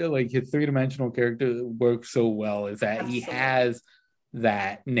makes his three-dimensional character work so well, is that Absolutely. He has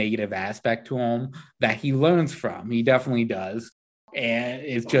that negative aspect to him that he learns from. He definitely does. And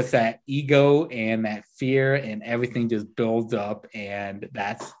it's just that ego and that fear and everything just builds up, and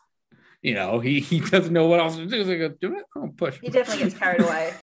that's, he doesn't know what else to do. He's like, do it? I'll push. He definitely gets carried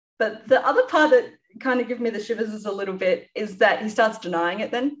away. But the other part that kind of gives me the shivers is a little bit is that he starts denying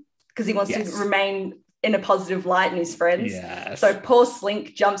it then, because he wants to remain in a positive light in his friends. Yes. So poor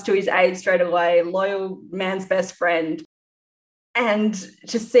Slink jumps to his aid straight away, loyal man's best friend. And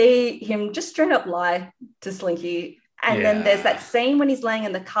to see him just straight up lie to Slinky. And then there's that scene when he's laying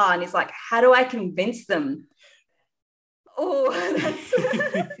in the car and he's like, how do I convince them? Oh, that's...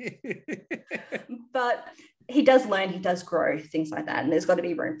 But he does learn, he does grow, things like that. And there's got to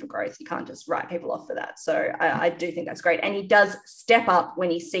be room for growth. You can't just write people off for that. So I do think that's great. And he does step up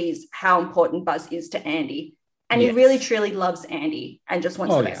when he sees how important Buzz is to Andy. And he really, truly loves Andy and just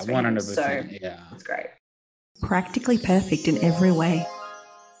wants the best for 100%, him. So it's great. Practically perfect in every way.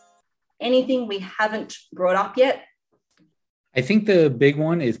 Anything we haven't brought up yet? I think the big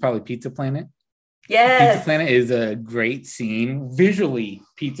one is probably Pizza Planet. Yes. Pizza Planet is a great scene. Visually,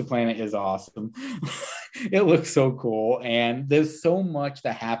 Pizza Planet is awesome. It looks so cool. And there's so much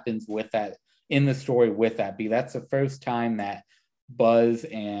that happens with that in the story with that. That's the first time that Buzz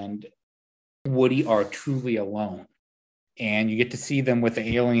and Woody are truly alone. And you get to see them with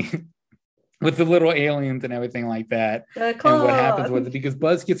the alien, with the little aliens and everything like that. And what happens with it, because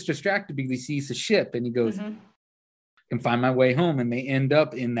Buzz gets distracted because he sees a ship and he goes, I can find my way home. And they end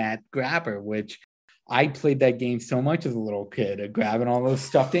up in that grabber, which I played that game so much as a little kid, of grabbing all those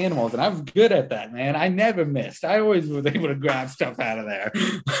stuffed animals. And I was good at that, man. I never missed. I always was able to grab stuff out of there.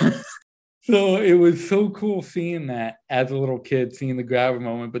 So it was so cool seeing that as a little kid, seeing the grabber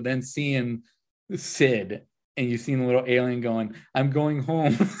moment, but then seeing Sid and you see the little alien going, I'm going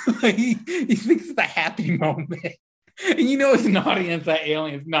home. he thinks it's a happy moment. And you know, as an audience, that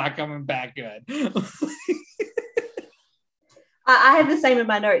alien's not coming back good. I have the same in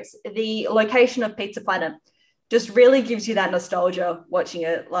my notes. The location of Pizza Planet just really gives you that nostalgia watching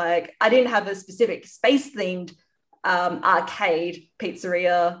it. Like, I didn't have a specific space-themed arcade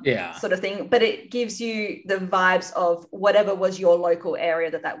pizzeria sort of thing, but it gives you the vibes of whatever was your local area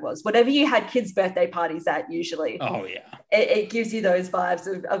that was. Whatever you had kids' birthday parties at usually. Oh, yeah. It gives you those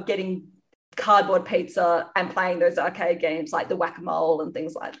vibes of getting cardboard pizza and playing those arcade games like the whack-a-mole and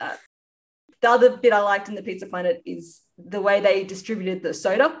things like that. The other bit I liked in the Pizza Planet is the way they distributed the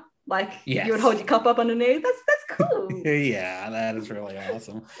soda. Like, you would hold your cup up underneath. That's cool. Yeah, that is really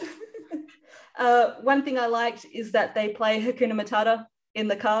awesome. One thing I liked is that they play Hakuna Matata in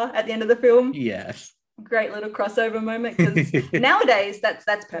the car at the end of the film. Yes. Great little crossover moment, because nowadays that's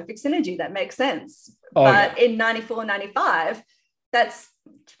perfect synergy. That makes sense. Oh, but in 94, 95, that's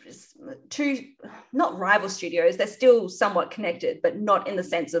two, not rival studios. They're still somewhat connected, but not in the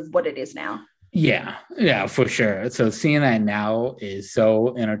sense of what it is now. Yeah, for sure. So seeing that now is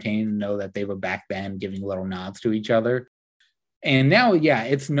so entertaining to know that they were back then giving little nods to each other. And now,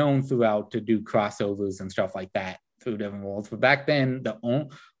 it's known throughout to do crossovers and stuff like that through different worlds. But back then, there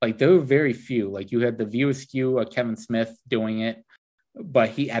were very few. Like, you had the View Askew, Kevin Smith doing it.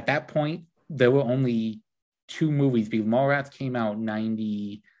 But at that point, there were only 2 movies, because Mallrats came out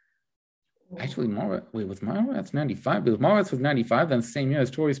 90. Actually, was Mallrats 95? Because Mallrats was 95, then the same year as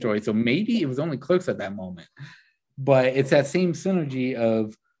Toy Story. So maybe it was only Clerks at that moment. But it's that same synergy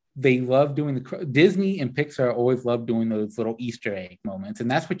of, they love doing Disney and Pixar always love doing those little Easter egg moments. And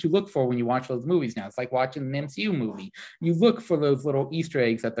that's what you look for when you watch those movies now. It's like watching an MCU movie. You look for those little Easter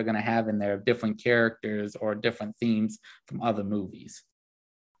eggs that they're going to have in there of different characters or different themes from other movies.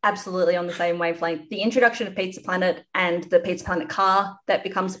 Absolutely on the same wavelength. The introduction of Pizza Planet and the Pizza Planet car that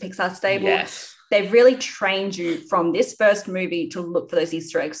becomes a Pixar stable. Yes. They've really trained you from this first movie to look for those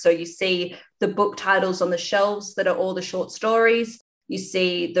Easter eggs. So you see the book titles on the shelves that are all the short stories. You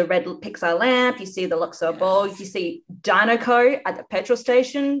see the red Pixar lamp. You see the Luxor ball. You see Dinoco at the petrol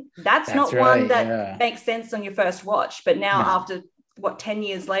station. That's not right, one that makes sense on your first watch. But now after, 10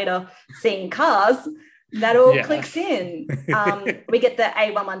 years later, seeing Cars, that all clicks in. We get the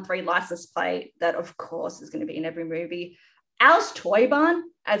A113 license plate that, of course, is going to be in every movie. Al's Toy Barn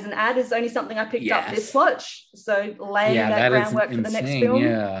as an ad is only something I picked up this watch. So laying that groundwork for the next film.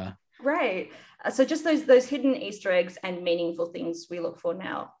 Yeah. Great. So just those hidden Easter eggs and meaningful things we look for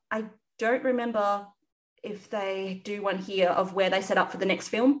now. I don't remember if they do one here of where they set up for the next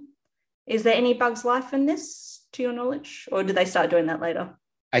film. Is there any Bugs Life in this, to your knowledge? Or did they start doing that later?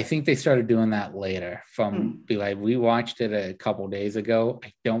 I think they started doing that later. We watched it a couple days ago.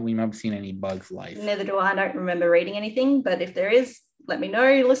 I don't remember seeing any Bugs Life. Neither do I. I don't remember reading anything. But if there is, let me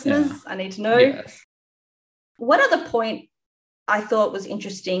know, listeners. Yeah. I need to know. Yes. One other point I thought was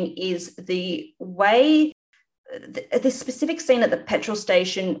interesting is the way the specific scene at the petrol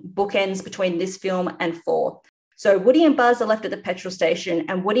station bookends between this film and 4. So Woody and Buzz are left at the petrol station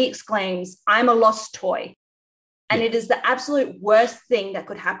and Woody exclaims, "I'm a lost toy." And it is the absolute worst thing that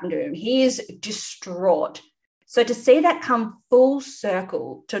could happen to him. He is distraught. So to see that come full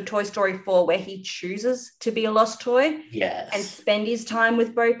circle to Toy Story 4, where he chooses to be a lost toy and spend his time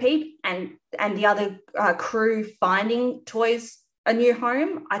with Bo Peep and the other crew finding toys a new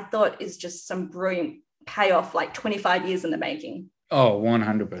home, I thought is just some brilliant payoff, like 25 years in the making. Oh,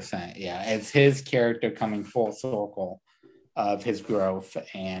 100%. Yeah. It's his character coming full circle of his growth.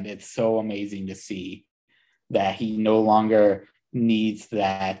 And it's so amazing to see that he no longer needs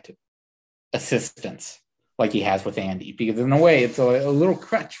that assistance like he has with Andy, because in a way it's a little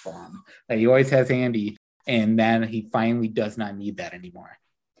crutch for him that he always has Andy, and then he finally does not need that anymore.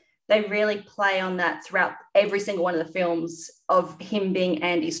 They really play on that throughout every single one of the films of him being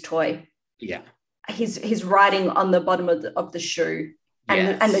Andy's toy. Yeah. His writing on the bottom of the shoe,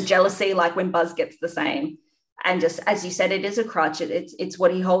 and the jealousy, like when Buzz gets the same. And just, as you said, it is a crutch. It's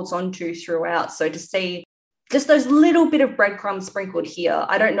what he holds on to throughout. So to see just those little bit of breadcrumbs sprinkled here,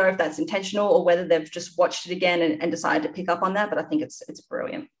 I don't know if that's intentional or whether they've just watched it again and decided to pick up on that, but I think it's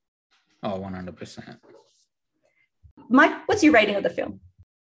brilliant. Oh, 100%. Mike, what's your rating of the film?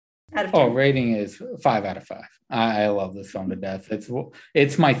 Out of 10? Oh, rating is 5 out of 5. I love this film to death.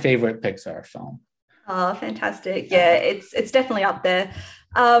 It's my favorite Pixar film. Oh, fantastic. Yeah, it's definitely up there.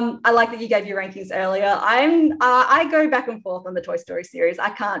 I like that you gave your rankings earlier. I go back and forth on the Toy Story series. I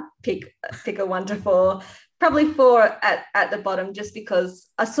can't pick a 1 to 4. Probably 4 at the bottom, just because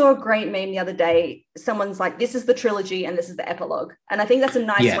I saw a great meme the other day. Someone's like, this is the trilogy and this is the epilogue. And I think that's a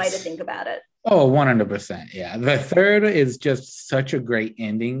nice way to think about it. Oh, 100%. Yeah. The third is just such a great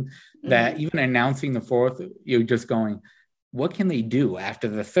ending that even announcing the fourth, you're just going, what can they do after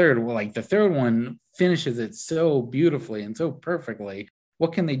the third? Well, like the third one finishes it so beautifully and so perfectly.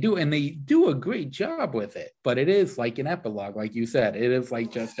 What can they do? And they do a great job with it, but it is like an epilogue. Like you said, it is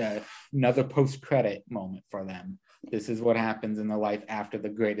like just another post-credit moment for them. This is what happens in the life after the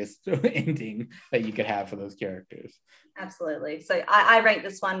greatest ending that you could have for those characters. Absolutely. So I rank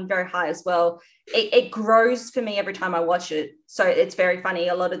this one very high as well. It grows for me every time I watch it. So it's very funny.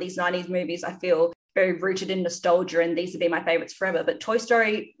 A lot of these 90s movies, I feel very rooted in nostalgia, and these would be my favorites forever. But Toy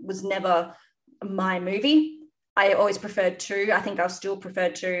Story was never my movie. I always preferred 2. I think I'll still prefer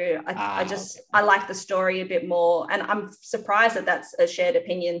 2. I like the story a bit more. And I'm surprised that that's a shared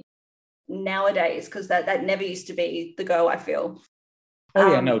opinion nowadays, because that never used to be the go, I feel.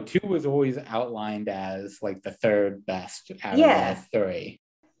 Oh, yeah, no, 2 was always outlined as like the third best out of the 3.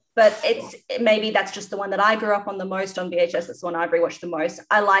 But maybe that's just the one that I grew up on the most on VHS. That's the one I rewatched the most.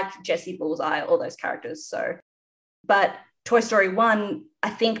 I like Jessie, Bullseye, all those characters. So, but Toy Story 1, I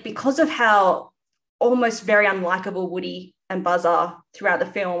think because of how almost very unlikable Woody and Buzz are throughout the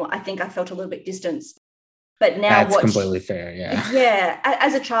film, I think I felt a little bit distanced. But now that's completely fair, yeah. Yeah,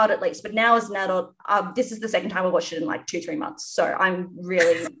 as a child at least. But now as an adult, this is the second time I watched it in like 2-3 months. So I'm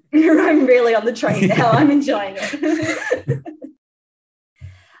really on the train now. I'm enjoying it.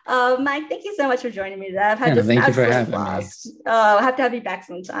 Mike, thank you so much for joining me today. I've had just an absolute blast. I'll have to have you back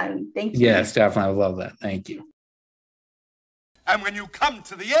sometime. Thank you. Yes, definitely. I would love that. Thank you. And when you come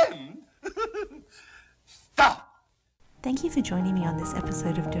to the end, stop. Thank you for joining me on this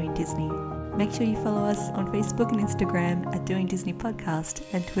episode of Doing Disney. Make sure you follow us on Facebook and Instagram at Doing Disney Podcast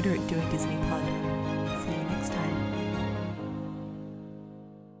and Twitter at Doing Disney Pod.